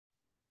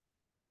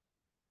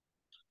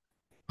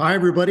Hi,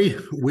 everybody.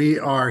 We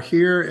are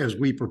here as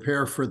we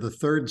prepare for the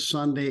third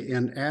Sunday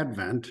in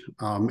Advent.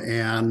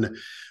 And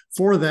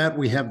for that,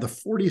 we have the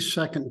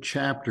 42nd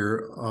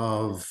chapter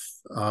of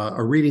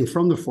a reading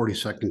from the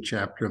 42nd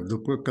chapter of the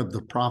book of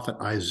the prophet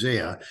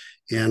Isaiah,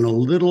 and a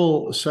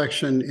little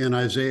section in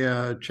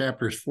Isaiah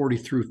chapters 40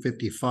 through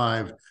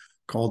 55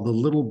 called the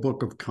Little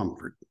Book of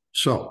Comfort.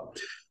 So,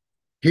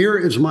 here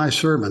is my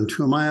servant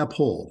whom I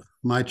uphold,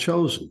 my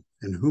chosen,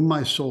 in whom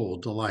my soul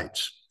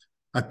delights.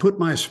 I put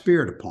my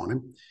spirit upon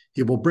him.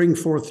 He will bring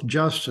forth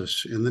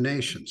justice in the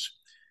nations.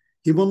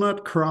 He will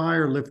not cry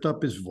or lift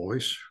up his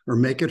voice or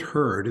make it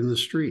heard in the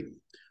street.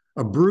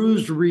 A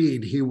bruised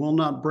reed he will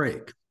not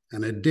break,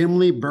 and a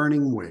dimly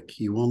burning wick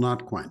he will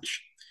not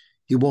quench.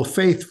 He will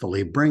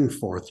faithfully bring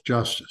forth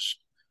justice.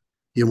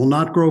 He will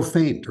not grow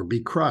faint or be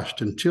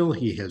crushed until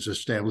he has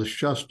established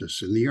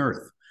justice in the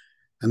earth,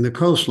 and the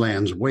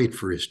coastlands wait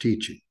for his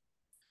teaching.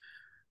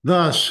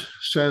 Thus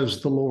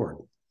says the Lord.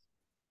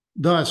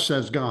 Thus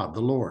says God,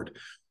 the Lord,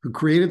 who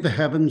created the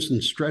heavens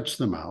and stretched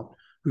them out,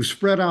 who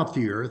spread out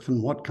the earth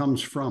and what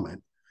comes from it,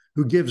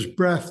 who gives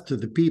breath to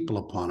the people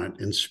upon it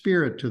and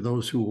spirit to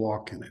those who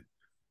walk in it.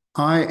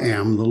 I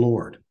am the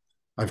Lord.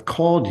 I've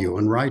called you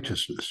in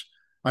righteousness.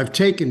 I've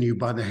taken you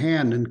by the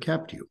hand and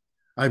kept you.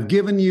 I've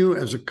given you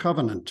as a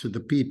covenant to the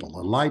people,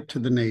 a light to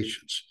the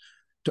nations,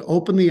 to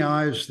open the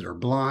eyes that are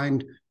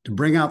blind, to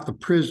bring out the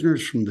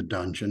prisoners from the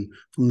dungeon,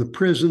 from the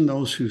prison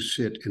those who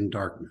sit in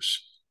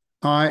darkness.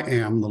 I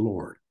am the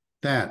Lord.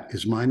 That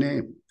is my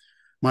name.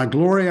 My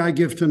glory I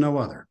give to no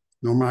other,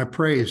 nor my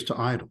praise to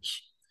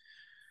idols.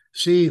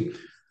 See,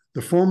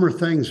 the former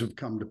things have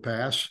come to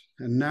pass,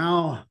 and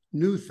now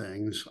new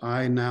things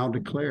I now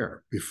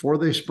declare. Before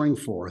they spring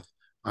forth,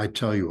 I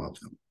tell you of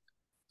them.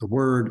 The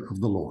word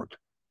of the Lord.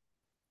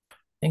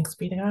 Thanks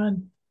be to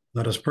God.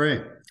 Let us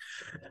pray.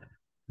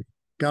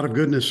 God of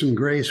goodness and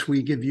grace,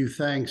 we give you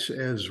thanks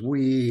as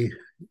we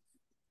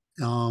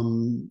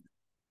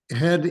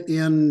head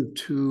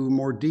into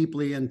more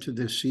deeply into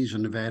this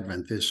season of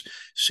Advent, this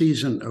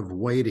season of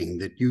waiting,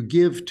 that you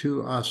give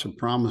to us a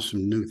promise of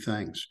new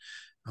things,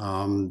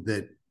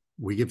 that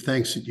we give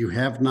thanks that you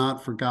have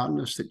not forgotten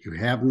us, that you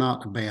have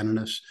not abandoned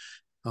us,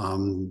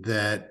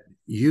 that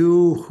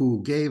you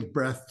who gave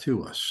breath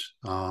to us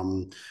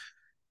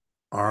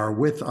are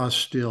with us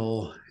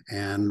still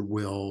and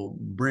will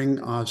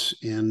bring us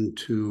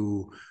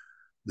into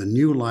the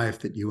new life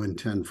that you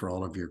intend for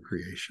all of your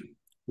creation.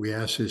 We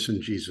ask this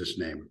in Jesus'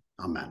 name.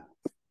 Amen.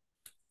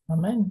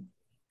 Amen.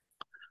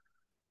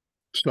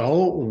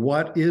 So,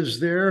 what is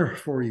there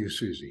for you,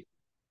 Susie?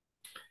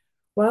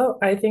 Well,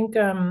 I think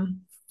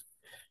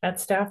at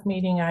staff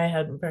meeting I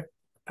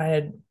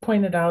had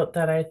pointed out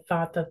that I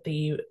thought that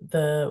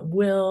the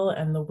will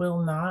and the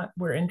will not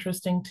were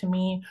interesting to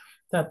me,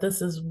 that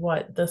this is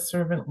what the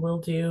servant will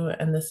do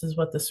and this is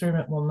what the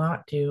servant will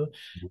not do.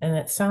 And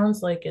it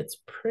sounds like it's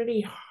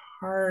pretty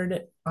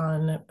hard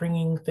on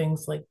bringing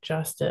things like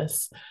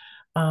justice,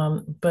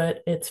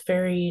 but it's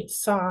very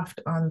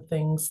soft on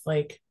things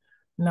like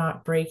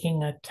not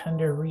breaking a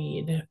tender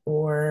reed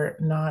or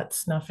not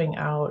snuffing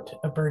out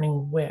a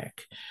burning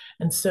wick.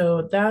 And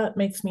so that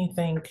makes me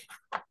think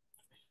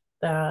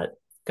that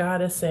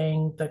God is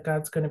saying that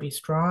God's going to be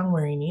strong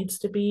where he needs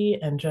to be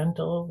and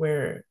gentle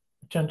where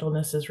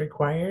gentleness is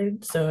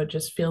required. So it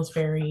just feels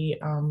very,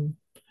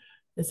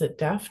 is it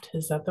deft?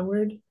 Is that the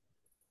word?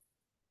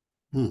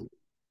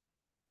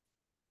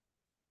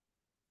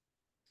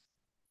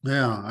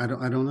 Yeah, I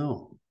don't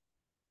know.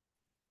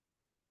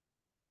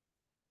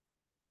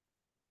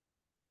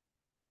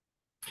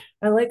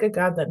 I like a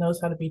God that knows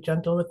how to be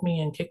gentle with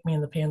me and kick me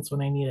in the pants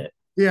when I need it.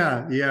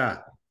 Yeah.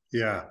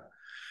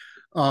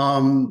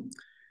 Um,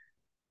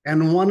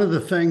 and one of the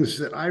things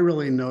that I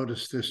really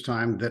noticed this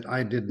time that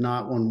I did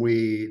not when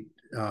we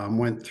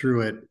went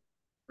through it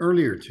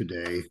earlier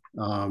today,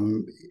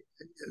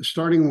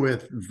 starting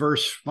with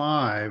verse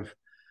 5,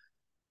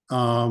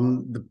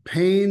 the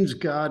pains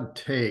God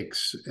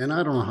takes, and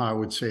I don't know how I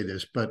would say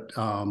this, but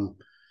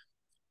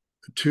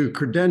to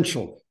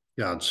credential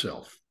God's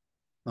self.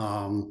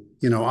 I'm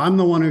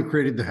the one who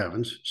created the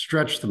heavens,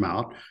 stretched them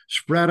out,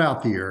 spread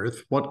out the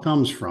earth, what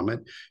comes from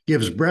it,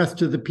 gives breath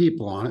to the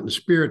people on it, and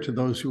spirit to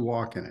those who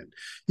walk in it.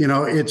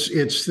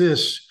 It's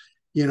this,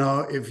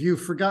 if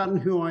you've forgotten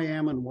who I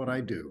am and what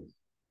I do,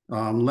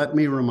 let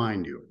me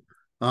remind you,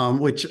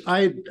 which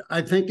I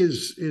think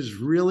is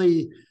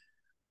really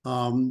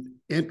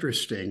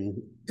interesting.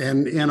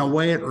 And in a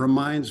way, it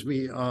reminds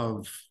me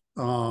of,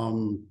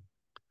 every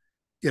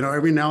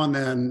now and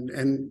then,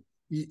 and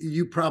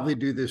you probably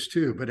do this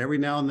too, but every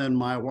now and then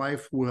my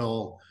wife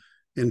will,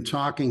 in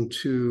talking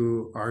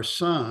to our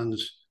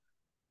sons,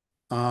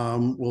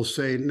 will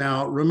say,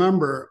 now,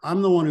 remember,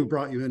 I'm the one who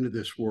brought you into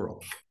this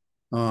world.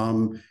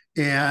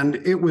 And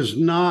it was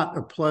not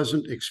a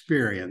pleasant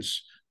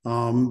experience,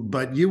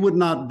 but you would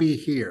not be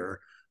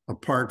here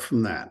apart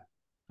from that.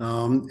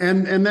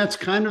 And that's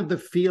kind of the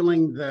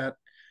feeling that,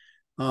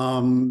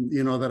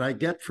 that I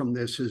get from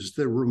this, is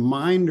the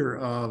reminder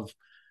of,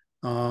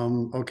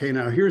 okay,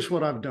 now here's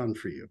what I've done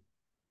for you.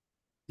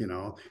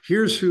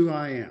 Here's who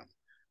I am.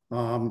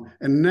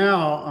 And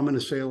now I'm going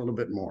to say a little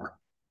bit more.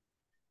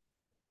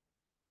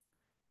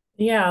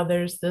 Yeah,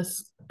 there's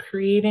this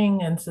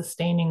creating and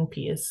sustaining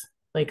piece.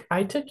 Like,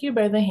 I took you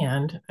by the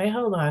hand, I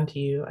held on to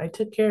you, I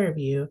took care of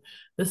you.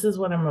 This is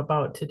what I'm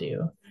about to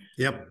do.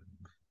 Yep.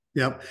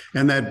 Yep.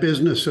 And that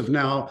business of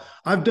now,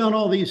 I've done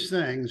all these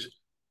things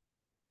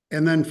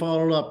and then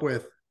followed up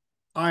with,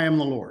 I am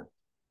the Lord.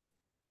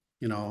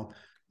 You know,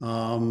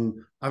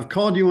 I've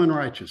called you in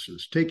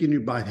righteousness, taken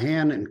you by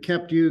hand and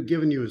kept you,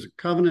 given you as a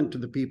covenant to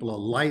the people, a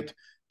light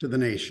to the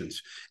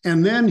nations.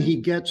 And then he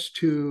gets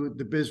to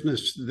the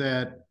business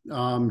that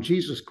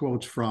Jesus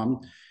quotes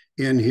from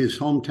in his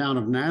hometown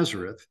of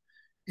Nazareth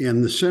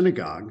in the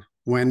synagogue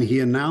when he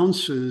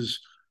announces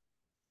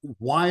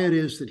why it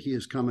is that he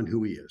has come and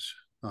who he is.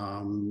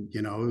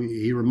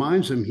 He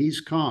reminds them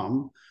he's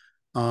come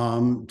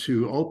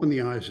to open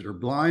the eyes that are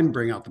blind,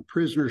 bring out the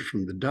prisoners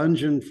from the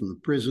dungeon, from the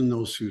prison,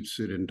 those who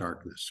sit in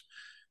darkness.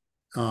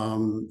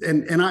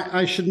 And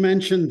I should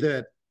mention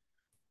that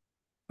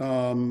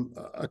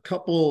a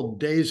couple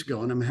days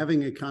ago, and I'm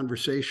having a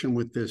conversation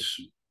with this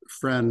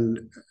friend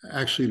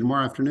actually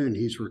tomorrow afternoon.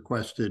 He's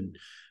requested,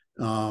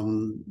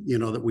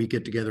 that we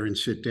get together and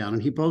sit down.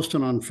 And he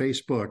posted on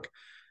Facebook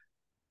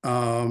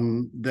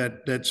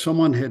that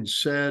someone had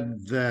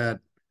said that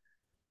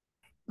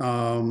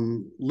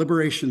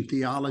liberation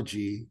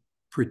theology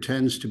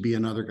pretends to be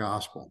another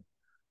gospel.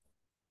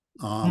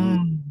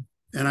 And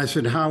I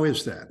said, how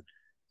is that?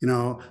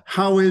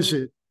 How is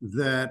it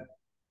that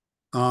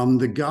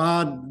the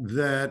God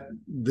that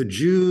the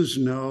Jews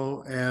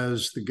know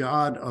as the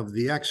God of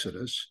the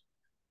Exodus,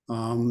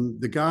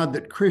 the God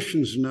that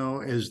Christians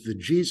know as the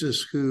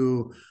Jesus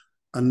who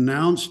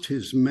announced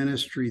his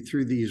ministry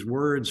through these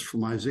words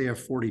from Isaiah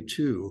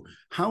 42,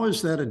 how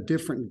is that a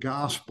different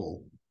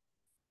gospel?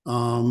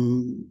 How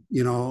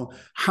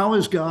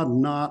is God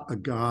not a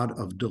God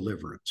of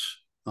deliverance,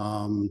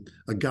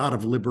 a God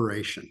of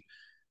liberation?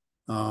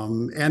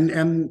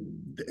 And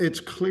it's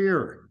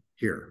clear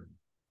here.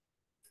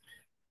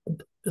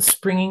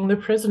 Springing the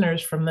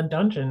prisoners from the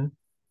dungeon.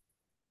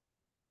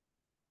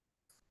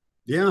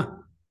 Yeah.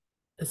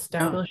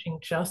 Establishing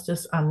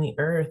justice on the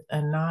earth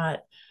and not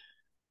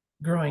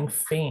growing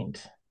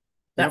faint.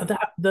 That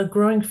the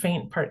growing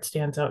faint part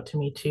stands out to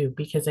me too,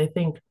 because I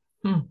think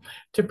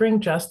to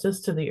bring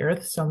justice to the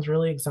earth sounds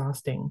really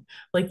exhausting.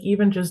 Like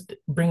even just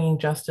bringing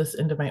justice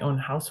into my own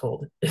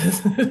household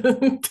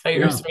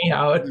tires me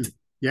out.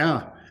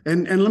 Yeah.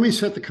 And let me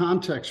set the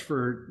context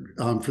for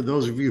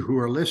those of you who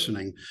are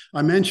listening.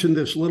 I mentioned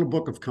this little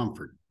book of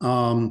comfort.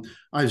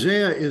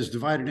 Isaiah is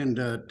divided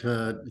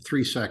into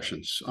three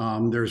sections.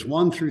 There's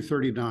 1 through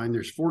 39,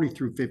 there's 40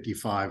 through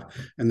 55,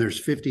 and there's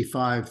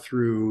 55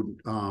 through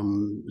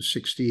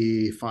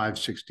 65,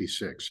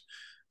 66.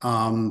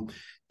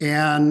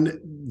 And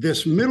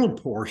this middle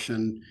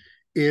portion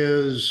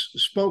is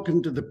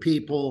spoken to the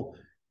people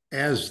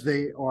as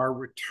they are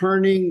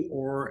returning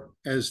or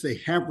as they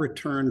have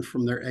returned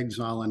from their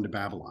exile into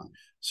Babylon.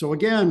 So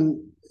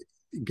again,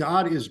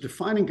 God is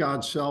defining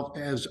God's self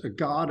as a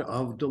God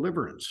of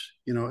deliverance,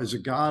 as a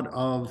God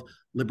of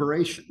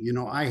liberation.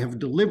 I have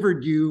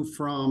delivered you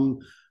from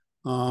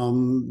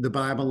the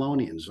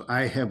Babylonians.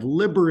 I have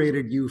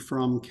liberated you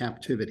from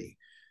captivity.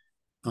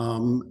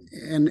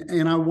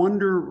 And I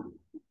wonder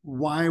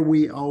why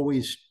we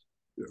always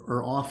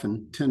or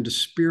often tend to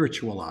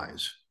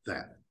spiritualize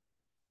that.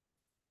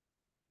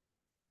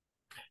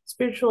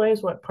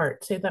 Spiritualize what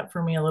part? Say that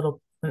for me a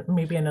little,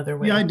 maybe another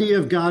way. The idea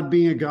of God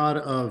being a God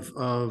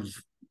of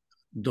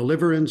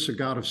deliverance, a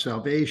God of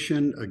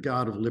salvation, a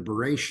God of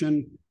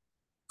liberation.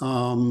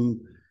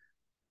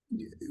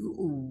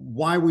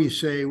 Why we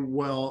say,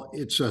 well,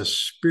 it's a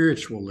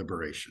spiritual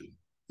liberation,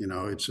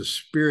 it's a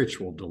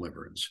spiritual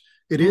deliverance.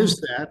 It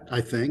is that, I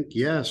think,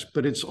 yes,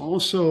 but it's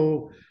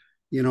also,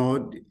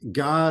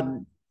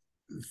 God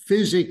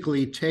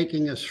physically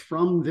taking us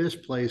from this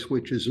place,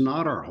 which is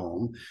not our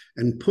home,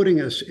 and putting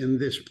us in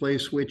this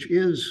place, which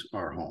is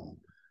our home.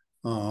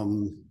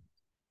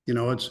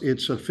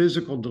 It's a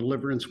physical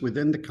deliverance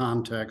within the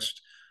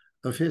context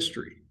of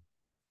history.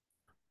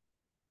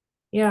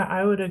 Yeah,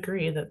 I would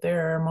agree that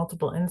there are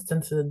multiple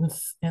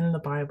instances in the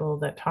Bible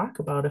that talk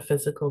about a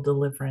physical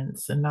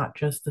deliverance and not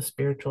just the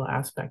spiritual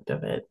aspect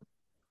of it.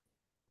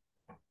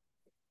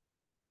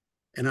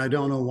 And I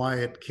don't know why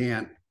it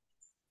can't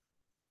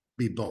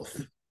be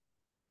both.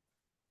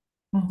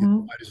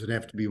 Why does it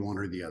have to be one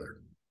or the other?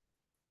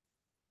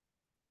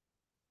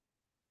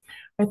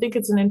 I think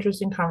it's an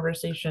interesting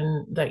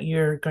conversation that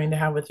you're going to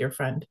have with your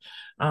friend,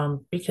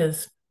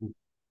 because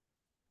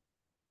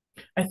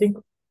I think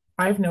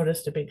I've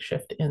noticed a big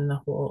shift in the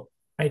whole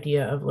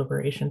idea of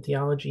liberation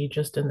theology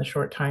just in the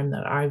short time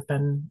that I've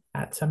been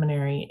at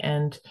seminary.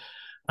 And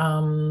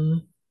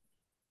I'm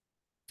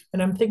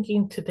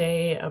thinking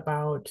today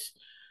about,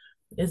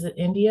 is it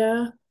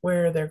India,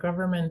 where their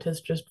government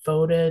has just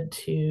voted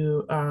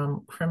to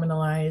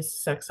criminalize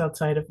sex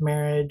outside of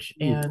marriage,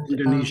 and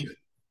Indonesia.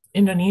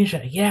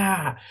 Indonesia,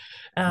 yeah.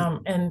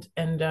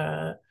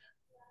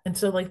 and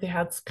so like they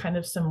had kind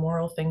of some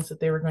moral things that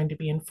they were going to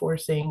be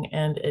enforcing,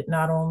 and it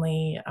not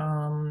only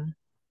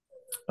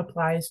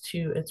applies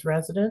to its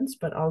residents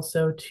but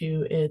also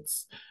to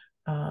its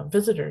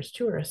visitors,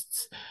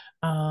 tourists,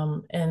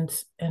 and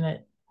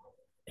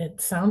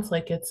it sounds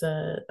like it's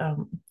a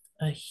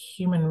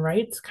human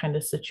rights kind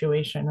of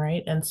situation,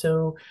 right? And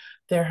so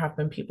there have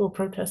been people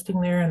protesting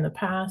there in the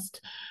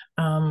past,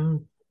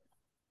 and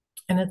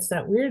it's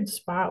that weird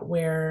spot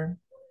where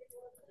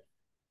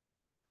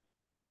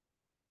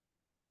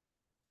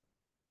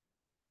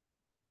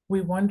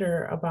we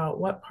wonder about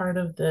what part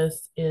of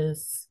this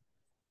is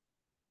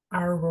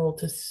our role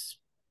to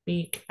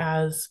speak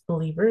as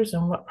believers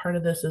and what part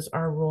of this is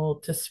our role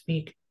to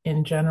speak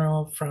in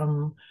general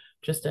from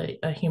just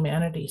a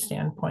humanity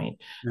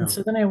standpoint. And Yeah.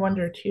 so then I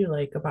wonder too,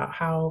 like about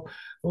how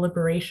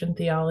liberation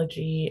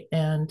theology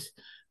and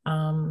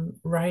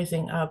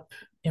rising up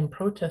in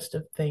protest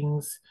of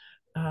things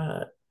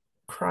uh,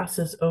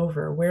 crosses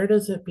over. Where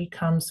does it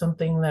become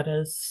something that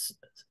is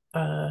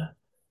uh,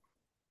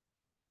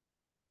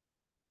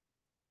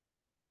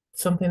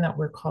 something that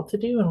we're called to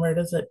do, and where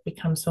does it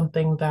become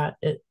something that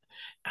it,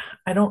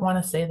 I don't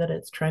want to say that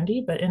it's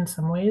trendy, but in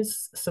some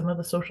ways some of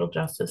the social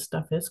justice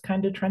stuff is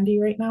kind of trendy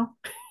right now.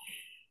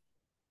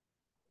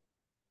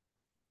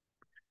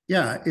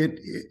 Yeah, it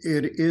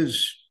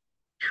is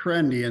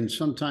trendy, and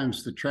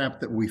sometimes the trap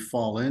that we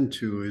fall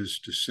into is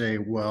to say,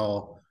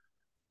 well,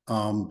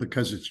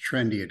 because it's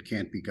trendy, it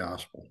can't be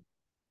gospel.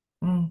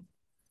 Mm.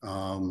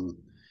 Um,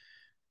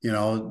 you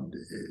know,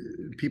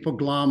 people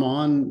glom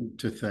on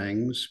to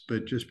things,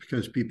 but just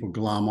because people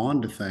glom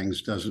on to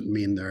things doesn't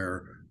mean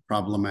they're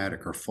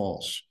problematic or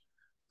false.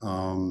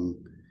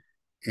 Um,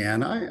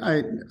 and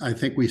I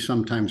think we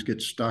sometimes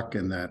get stuck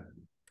in that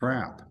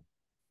trap.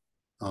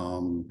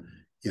 Um,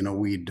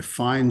 we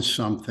define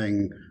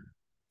something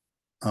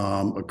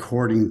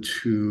according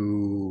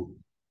to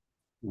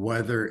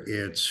whether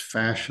it's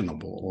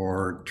fashionable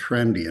or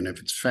trendy, and if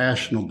it's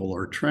fashionable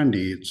or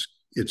trendy,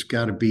 it's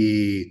got to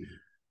be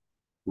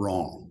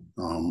wrong,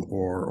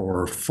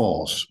 or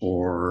false,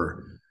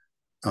 or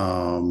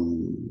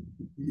um,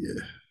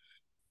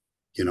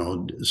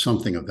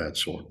 something of that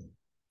sort.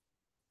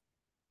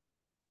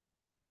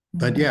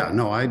 But Mm. yeah,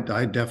 no, I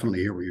definitely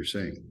hear what you're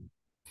saying.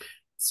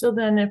 So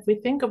then if we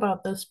think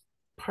about this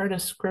part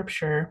of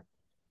scripture,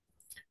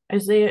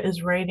 Isaiah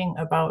is writing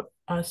about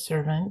a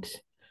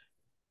servant.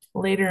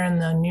 Later in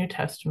the New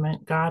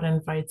Testament, God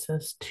invites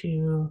us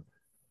to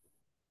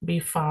be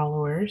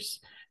followers,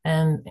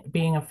 and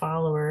being a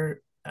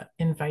follower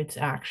invites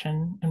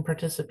action and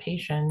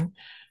participation.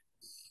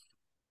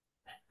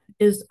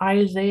 Is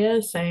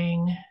Isaiah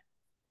saying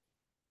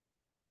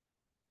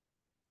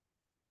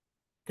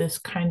this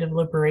kind of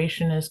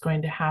liberation is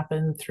going to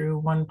happen through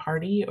one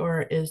party,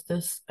 or is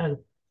this a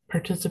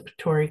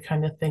participatory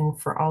kind of thing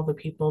for all the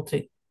people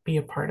to be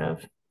a part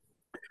of?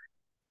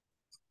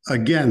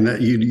 Again,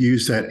 that you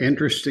use that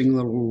interesting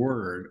little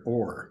word,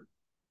 or.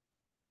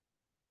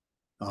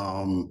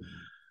 Um,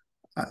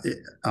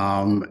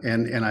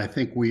 and I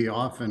think we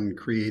often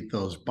create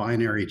those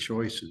binary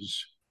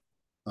choices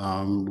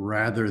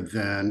rather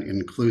than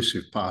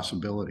inclusive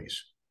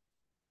possibilities.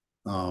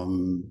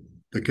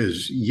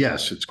 Because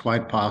yes, it's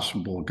quite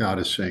possible God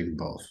is saying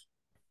both.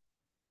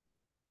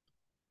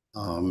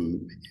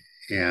 Um,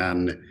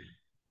 and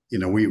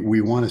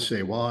we want to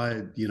say,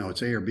 well,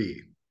 it's A or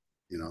B.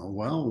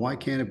 Well, why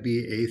can't it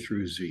be A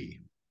through Z?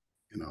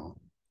 You know,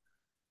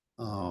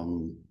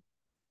 um,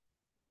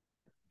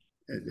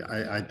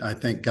 I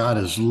think God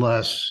is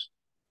less.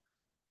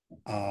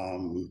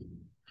 Um,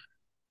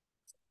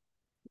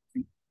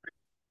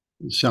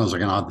 it sounds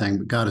like an odd thing,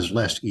 but God is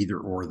less either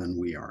or than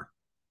we are.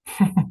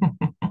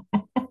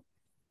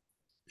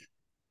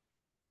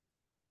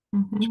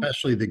 Mm-hmm.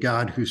 Especially the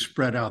God who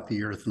spread out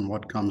the earth and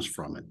what comes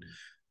from it.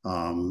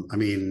 I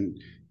mean,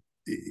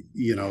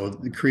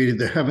 created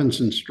the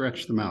heavens and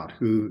stretched them out,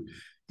 who,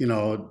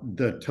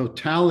 the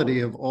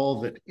totality of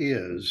all that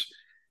is.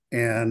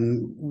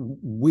 And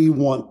we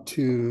want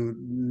to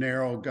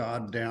narrow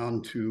God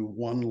down to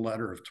one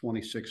letter of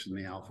 26 in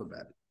the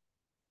alphabet.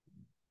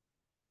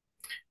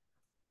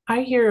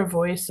 I hear a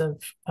voice of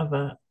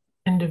a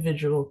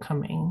individual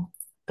coming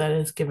that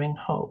is giving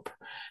hope.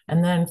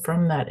 And then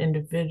from that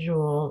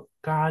individual,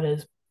 God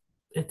is,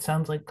 it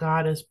sounds like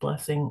God is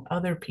blessing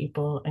other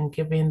people and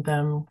giving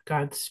them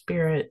God's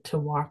spirit to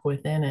walk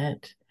within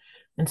it.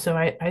 And so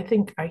I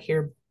think I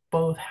hear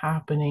both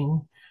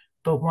happening,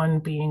 but one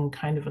being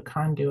kind of a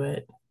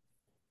conduit.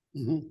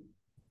 Mm-hmm.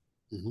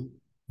 Mm-hmm.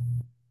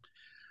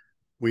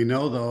 We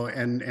know though,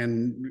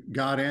 and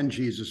God and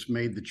Jesus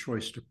made the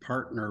choice to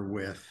partner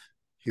with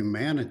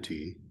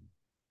humanity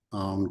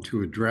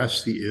to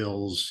address the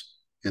ills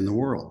in the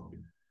world.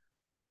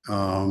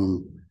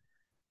 Um,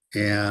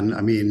 and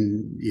I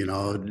mean,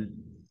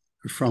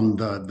 from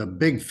the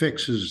big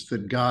fixes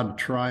that God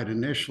tried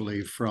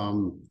initially,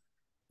 from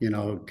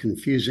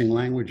confusing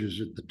languages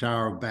at the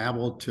Tower of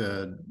Babel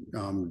to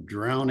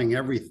drowning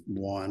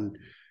everyone,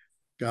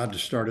 God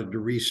started to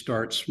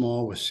restart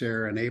small with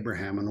Sarah and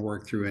Abraham and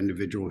work through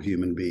individual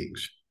human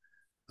beings.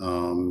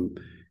 Um,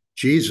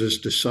 Jesus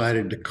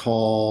decided to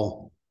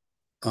call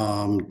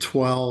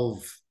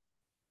 12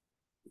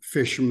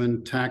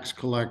 fishermen, tax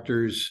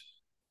collectors,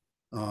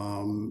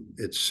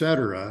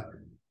 etc.,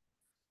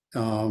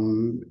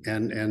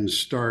 and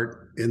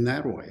start in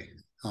that way.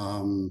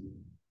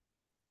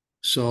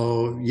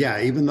 So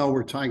yeah, even though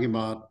we're talking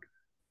about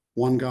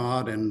one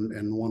God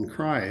and one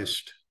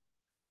Christ,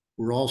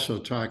 we're also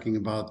talking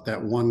about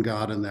that one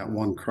God and that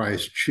one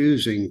Christ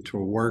choosing to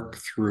work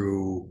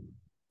through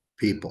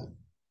people.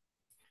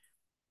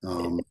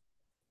 While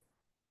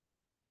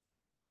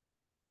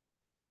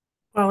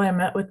I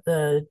met with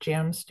the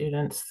JAM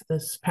students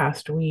this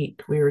past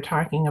week, we were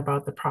talking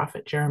about the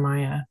prophet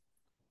Jeremiah.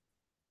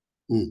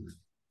 Mm.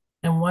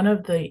 And one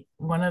of the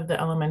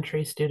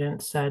elementary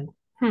students said,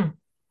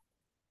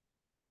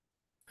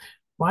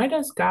 why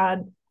does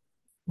God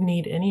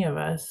need any of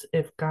us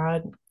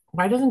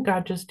why doesn't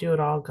God just do it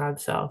all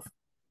God's self?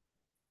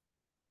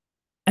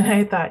 And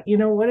I thought,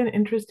 what an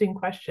interesting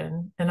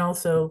question. And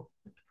also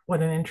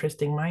what an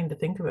interesting mind to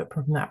think of it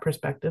from that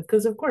perspective.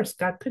 Because of course,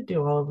 God could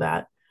do all of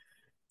that.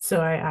 So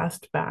I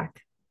asked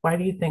back, why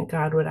do you think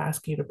God would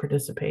ask you to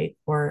participate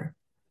or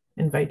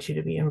invite you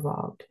to be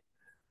involved?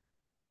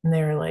 And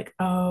they were like,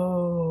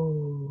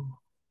 oh.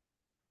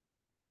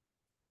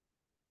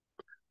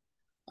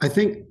 I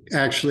think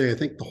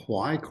the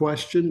why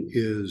question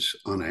is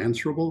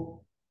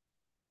unanswerable.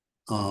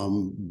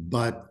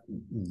 But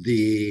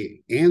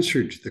the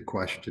answer to the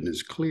question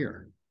is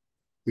clear.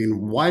 I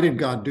mean, why did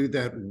God do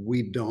that?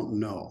 We don't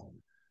know.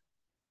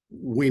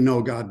 We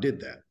know God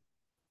did that.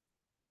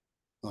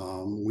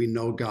 We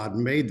know God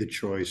made the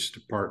choice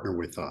to partner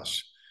with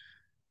us.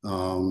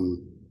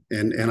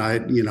 And I,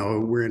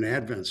 we're in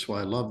Advent, so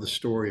I love the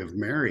story of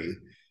Mary,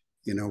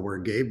 where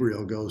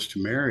Gabriel goes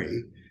to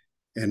Mary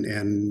and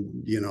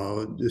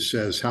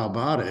says, how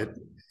about it?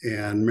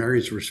 And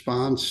Mary's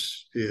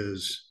response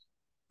is,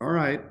 all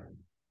right,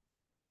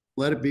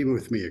 let it be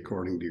with me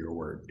according to your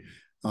word.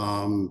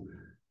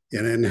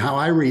 And how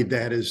I read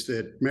that is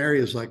that Mary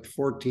is like the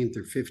 14th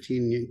or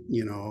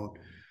 15th,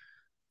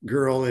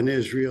 girl in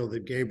Israel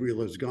that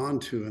Gabriel has gone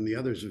to, and the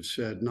others have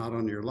said, not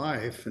on your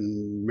life.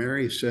 And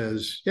Mary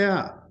says,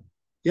 yeah,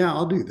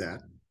 I'll do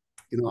that.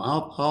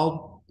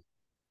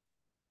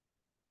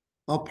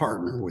 I'll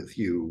partner with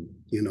you,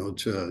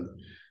 to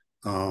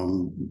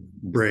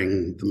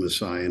bring the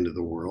Messiah into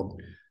the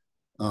world.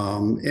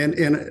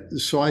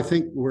 And so I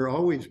think we're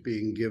always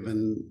being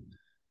given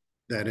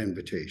that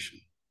invitation,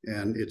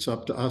 and it's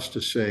up to us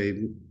to say,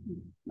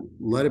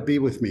 let it be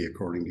with me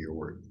according to your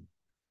word.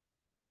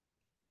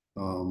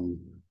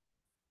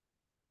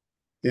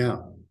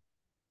 Yeah.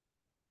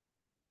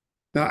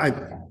 Now,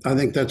 I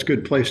think that's a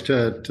good place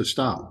to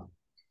stop.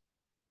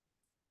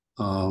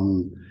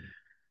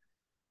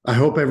 I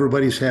hope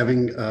everybody's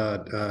I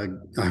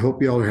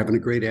hope you all are having a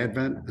great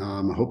Advent.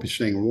 I hope you're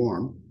staying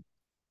warm.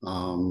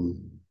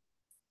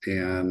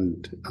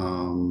 And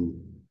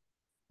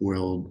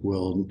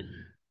we'll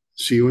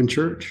see you in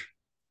church.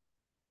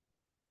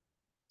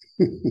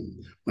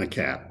 My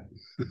cat.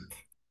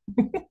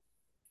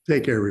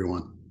 Take care,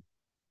 everyone.